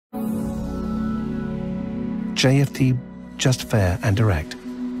JFD, just fair and direct.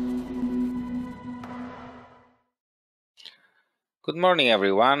 Good morning,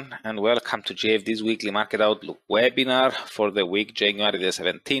 everyone, and welcome to JFD's weekly market outlook webinar for the week January the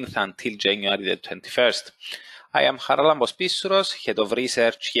 17th until January the 21st. I am Charalambos Pissouros, Head of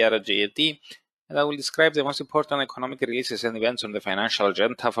Research here at JFD, and I will describe the most important economic releases and events on the financial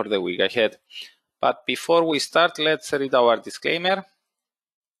agenda for the week ahead. But before we start, let's read our disclaimer.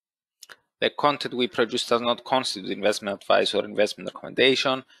 The content we produce does not constitute investment advice or investment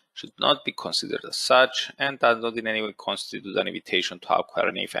recommendation, should not be considered as such, and does not in any way constitute an invitation to acquire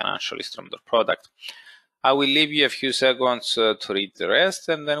any financial instrument or product. I will leave you a few seconds to read the rest,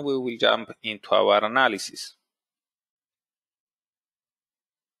 and then we will jump into our analysis.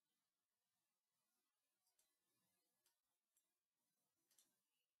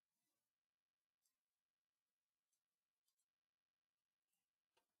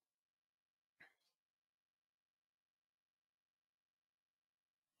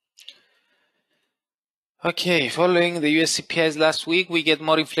 Okay, following the US CPIs last week, we get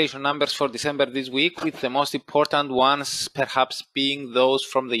more inflation numbers for December this week, with the most important ones perhaps being those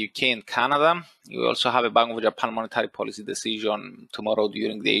from the UK and Canada. We also have a Bank of Japan monetary policy decision tomorrow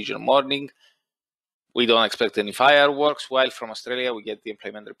during the Asian morning. We don't expect any fireworks, while from Australia we get the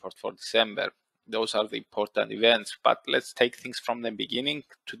employment report for December. Those are the important events, but let's take things from the beginning.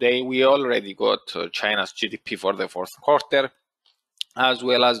 Today we already got China's GDP for the fourth quarter, as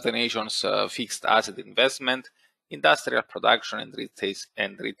well as the nation's fixed asset investment, industrial production, and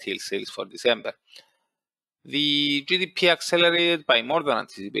retail sales for December. The GDP accelerated by more than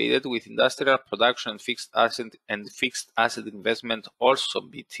anticipated, with industrial production and fixed asset investment also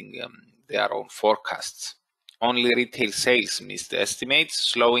beating their own forecasts. Only retail sales missed the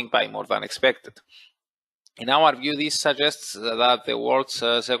estimates, slowing by more than expected. In our view, this suggests that the world's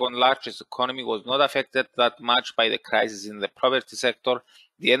second largest economy was not affected that much by the crisis in the property sector,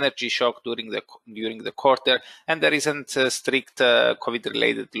 the energy shock during the quarter, and the recent strict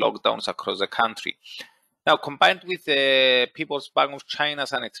COVID-related lockdowns across the country. Now, combined with the People's Bank of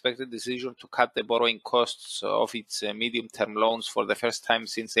China's unexpected decision to cut the borrowing costs of its medium-term loans for the first time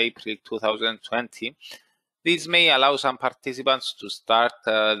since April 2020, this may allow some participants to start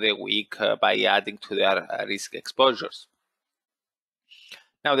the week by adding to their risk exposures.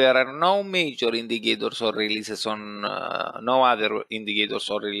 Now, there are no major indicators or releases on no other indicators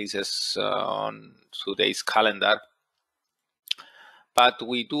or releases on today's calendar, but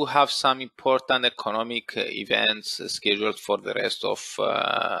we do have some important economic events scheduled for the rest of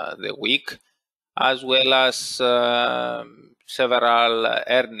the week, as well as several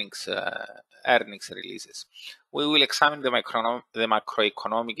earnings releases. We will examine the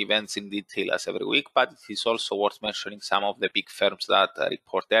macroeconomic events in detail as every week, but it is also worth mentioning some of the big firms that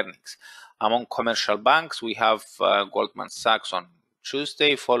report earnings. Among commercial banks, we have Goldman Sachs on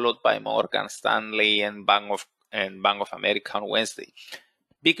Tuesday, followed by Morgan Stanley and Bank of America on Wednesday.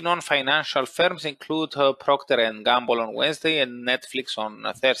 Big non-financial firms include Procter & Gamble on Wednesday and Netflix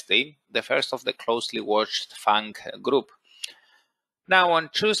on Thursday, the first of the closely watched FANG group. Now, on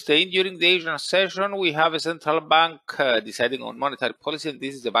Tuesday, during the Asian session, we have a central bank deciding on monetary policy, and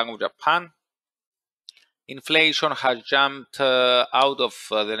this is the Bank of Japan. Inflation has jumped out of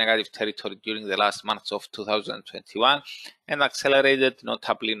the negative territory during the last months of 2021 and accelerated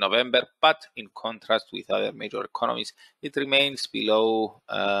notably in November, but in contrast with other major economies, it remains below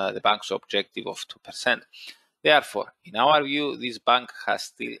the bank's objective of 2%. Therefore, in our view, this bank has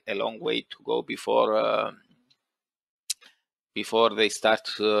still a long way to go before they start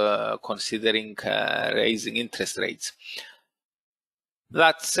considering raising interest rates.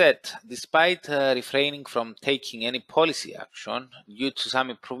 That said, despite refraining from taking any policy action due to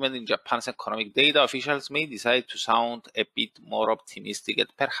some improvement in Japan's economic data, officials may decide to sound a bit more optimistic and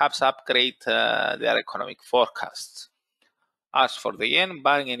perhaps upgrade their economic forecasts. As for the yen,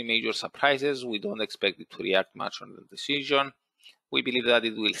 barring any major surprises, we don't expect it to react much on the decision. We believe that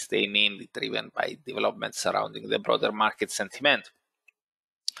it will stay mainly driven by developments surrounding the broader market sentiment.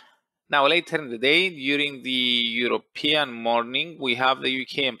 Now, later in the day, during the European morning, we have the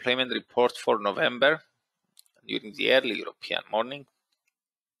UK employment report for November. During the early European morning,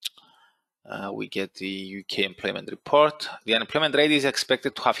 we get the UK employment report. The unemployment rate is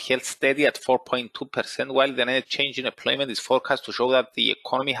expected to have held steady at 4.2%, while the net change in employment is forecast to show that the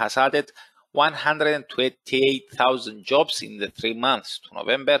economy has added 128,000 jobs in the 3 months to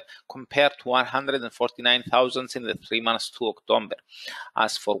November, compared to 149,000 in the 3 months to October.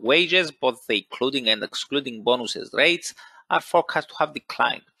 As for wages, both the including and excluding bonuses rates are forecast to have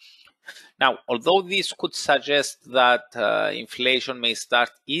declined. Now, although this could suggest that inflation may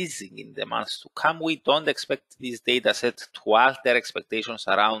start easing in the months to come, we don't expect this data set to alter expectations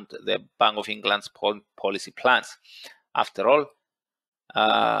around the Bank of England's policy plans. After all,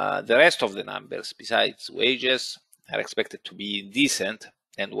 the rest of the numbers, besides wages, are expected to be decent.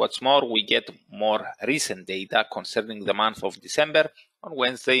 And what's more, we get more recent data concerning the month of December on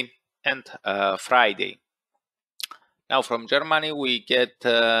Wednesday and Friday. Now, from Germany, we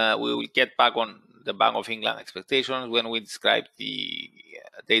will get back on the Bank of England expectations when we describe the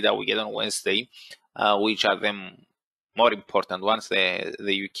data we get on Wednesday, which are the more important ones, the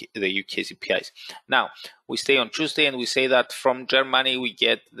UK CPIs. Now, we stay on Tuesday and we say that from Germany we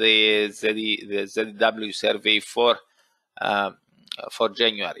get the ZW survey for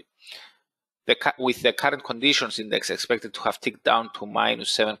January. With the current conditions index expected to have ticked down to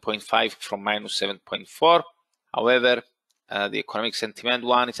 -7.5 from -7.4. However, the economic sentiment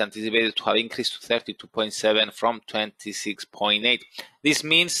one is anticipated to have increased to 32.7 from 26.8. This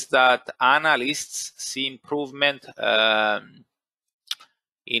means that analysts see improvement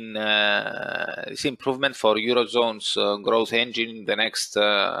for Eurozone's growth engine in the next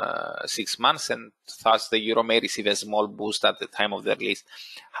 6 months, and thus the Euro may receive a small boost at the time of the release.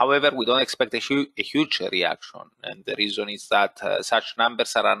 However, we don't expect a huge reaction, and the reason is that such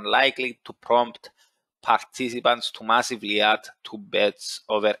numbers are unlikely to prompt participants to massively add to bets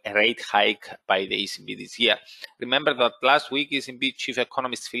over a rate hike by the ECB this year. Remember that last week ECB chief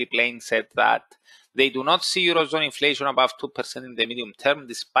economist Philip Lane said that they do not see Eurozone inflation above 2% in the medium term,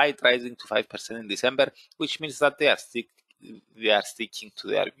 despite rising to 5% in December, which means that they are sticking to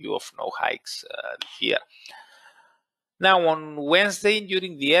their view of no hikes this year. Now, on Wednesday,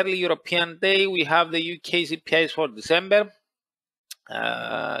 during the early European day, we have the UK CPIs for December.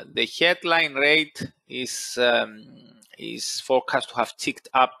 The headline rate is forecast to have ticked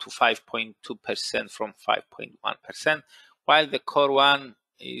up to 5.2% from 5.1%, while the core one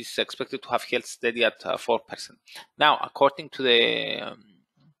is expected to have held steady at 4%. Now, according to the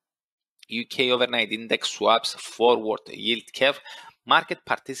UK overnight index swaps forward yield curve, market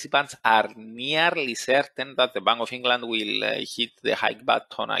participants are nearly certain that the Bank of England will hit the hike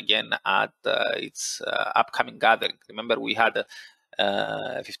button again at its upcoming gathering. Remember, we had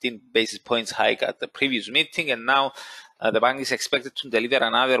 15 basis points hike at the previous meeting, and now the bank is expected to deliver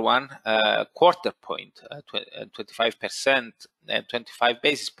another one quarter point, 25% and 25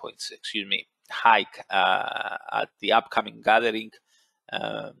 basis points, hike at the upcoming gathering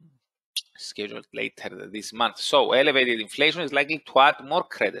scheduled later this month. So elevated inflation is likely to add more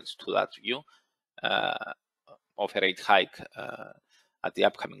credence to that view of a rate hike at the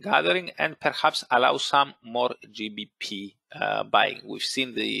upcoming gathering, and perhaps allow some more GBP buying. We've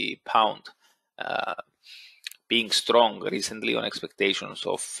seen the pound being strong recently on expectations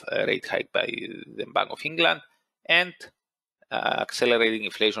of a rate hike by the Bank of England, and accelerating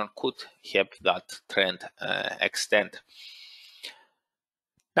inflation could help that trend extend.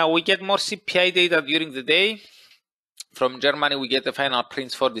 Now, we get more CPI data during the day. From Germany, we get the final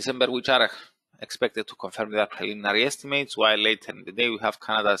prints for December, which are expected to confirm their preliminary estimates, while later in the day we have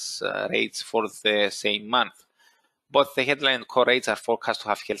Canada's rates for the same month. Both the headline and core rates are forecast to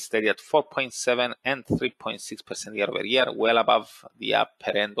have held steady at 4.7 and 3.6% year over year, well above the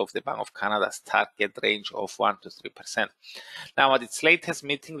upper end of the Bank of Canada's target range of 1 to 3%. Now, at its latest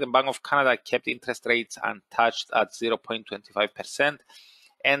meeting, the Bank of Canada kept interest rates untouched at 0.25%.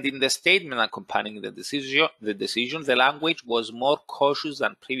 And in the statement accompanying the decision, the language was more cautious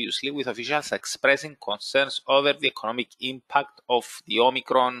than previously, with officials expressing concerns over the economic impact of the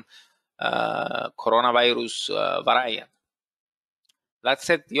Omicron coronavirus variant. That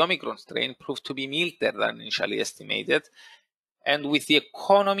said, the Omicron strain proved to be milder than initially estimated, and with the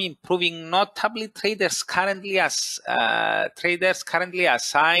economy improving notably, traders currently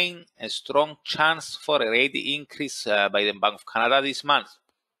assign a strong chance for a rate increase by the Bank of Canada this month.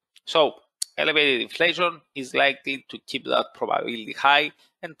 So, elevated inflation is likely to keep that probability high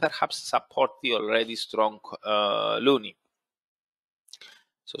and perhaps support the already strong loonie.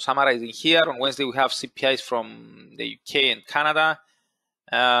 So, summarizing here, on Wednesday we have CPIs from the UK and Canada,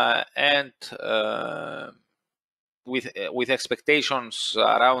 and with expectations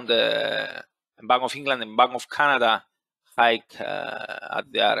around the Bank of England and Bank of Canada hike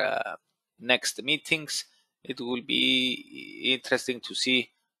at their next meetings. It will be interesting to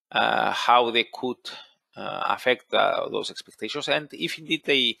see how they could affect those expectations, and if indeed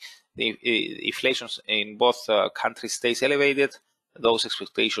the inflation in both countries stays elevated, those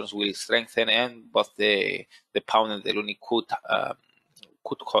expectations will strengthen, and both the pound and the loonie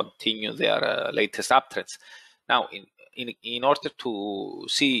could continue their latest uptrends. Now, in order to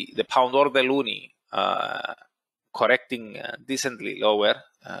see the pound or the loonie correcting decently lower,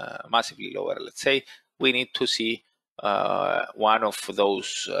 massively lower, let's say, we need to see one of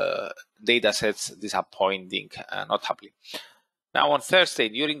those data sets disappointing notably. Now on Thursday,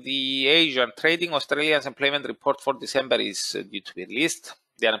 during the Asian trading, Australia's employment report for December is due to be released.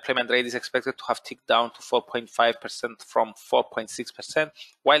 The unemployment rate is expected to have ticked down to 4.5% from 4.6%,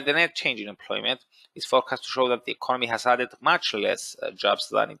 while the net change in employment is forecast to show that the economy has added much less jobs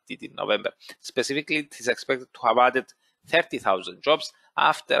than it did in November. Specifically, it is expected to have added 30,000 jobs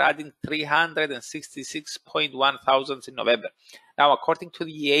after adding 366.1 thousand in November. Now, according to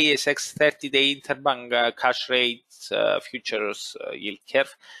the ASX 30-day interbank cash rates futures yield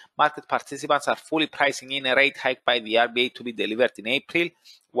curve, market participants are fully pricing in a rate hike by the RBA to be delivered in April,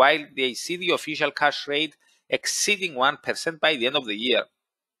 while they see the official cash rate exceeding 1% by the end of the year.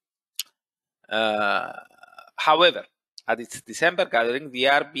 However, at its December gathering, the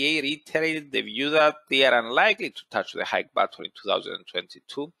RBA reiterated the view that they are unlikely to touch the hike button in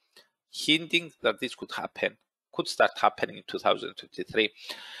 2022, hinting that this could start happening in 2023.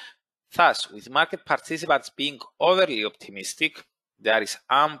 Thus, with market participants being overly optimistic, there is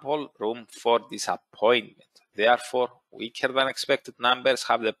ample room for disappointment. Therefore, weaker than expected numbers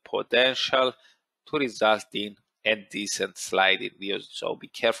have the potential to result in a decent slide in the Aussie. So be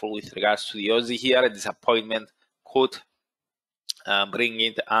careful with regards to the Aussie here. A disappointment could bring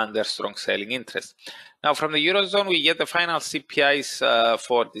it under strong selling interest. Now, from the Eurozone, we get the final CPIs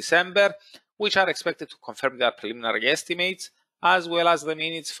for December, which are expected to confirm their preliminary estimates, as well as the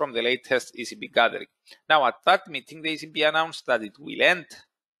minutes from the latest ECB gathering. Now, at that meeting, the ECB announced that it will end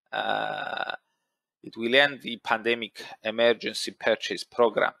the pandemic emergency purchase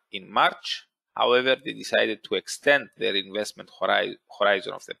program in March. However, they decided to extend their investment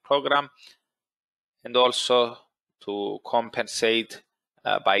horizon of the program and also to compensate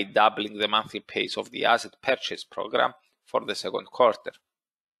by doubling the monthly pace of the asset purchase program for the second quarter.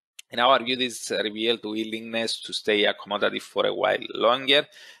 In our view, this revealed willingness to stay accommodative for a while longer,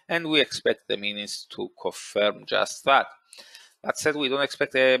 and we expect the minutes to confirm just that. That said, we don't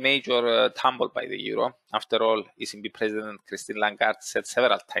expect a major tumble by the euro. After all, ECB President Christine Lagarde said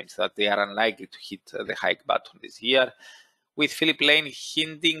several times that they are unlikely to hit the hike button this year, with Philip Lane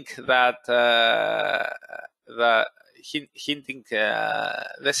hinting that the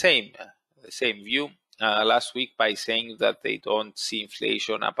same view last week by saying that they don't see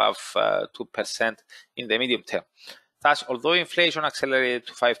inflation above 2% in the medium term. Thus, although inflation accelerated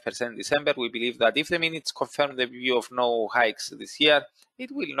to 5% in December, we believe that if the minutes confirm the view of no hikes this year,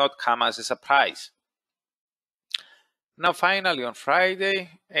 it will not come as a surprise. Now, finally, on Friday,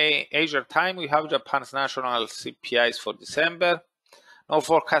 Asian time, we have Japan's national CPIs for December. No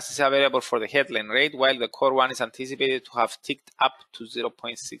forecast is available for the headline rate, while the core one is anticipated to have ticked up to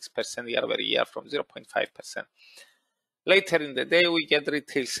 0.6% year over year from 0.5%. Later in the day, we get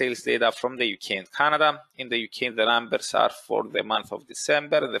retail sales data from the UK and Canada. In the UK, the numbers are for the month of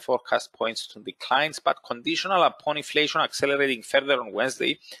December. The forecast points to declines, but conditional upon inflation accelerating further on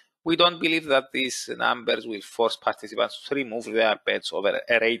Wednesday. We don't believe that these numbers will force participants to remove their bets over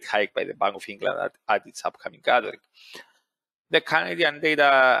a rate hike by the Bank of England at its upcoming gathering. The Canadian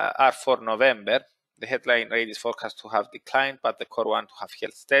data are for November. The headline rate is forecast to have declined, but the core one to have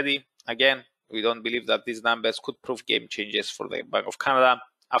held steady. Again, we don't believe that these numbers could prove game changers for the Bank of Canada.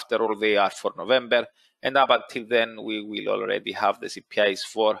 After all, they are for November. And up until then, we will already have the CPIs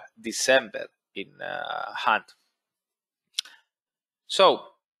for December in hand. So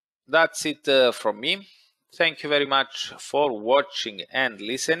that's it from me. Thank you very much for watching and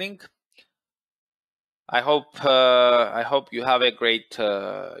listening. I hope you have a great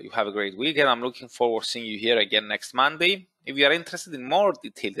week, and I'm looking forward to seeing you here again next Monday. If you are interested in more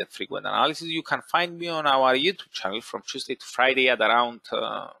detailed and frequent analysis, you can find me on our YouTube channel from Tuesday to Friday at around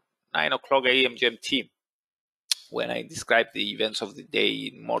 9 o'clock a.m. GMT, when I describe the events of the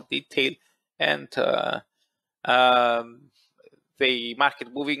day in more detail and the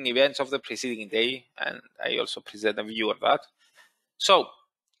market moving events of the preceding day, and I also present a view of that. So,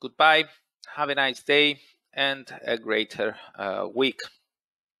 goodbye, have a nice day, and a greater week.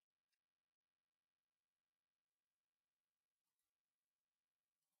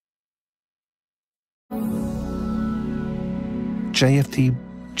 JFD,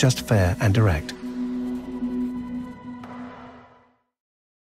 just fair and direct.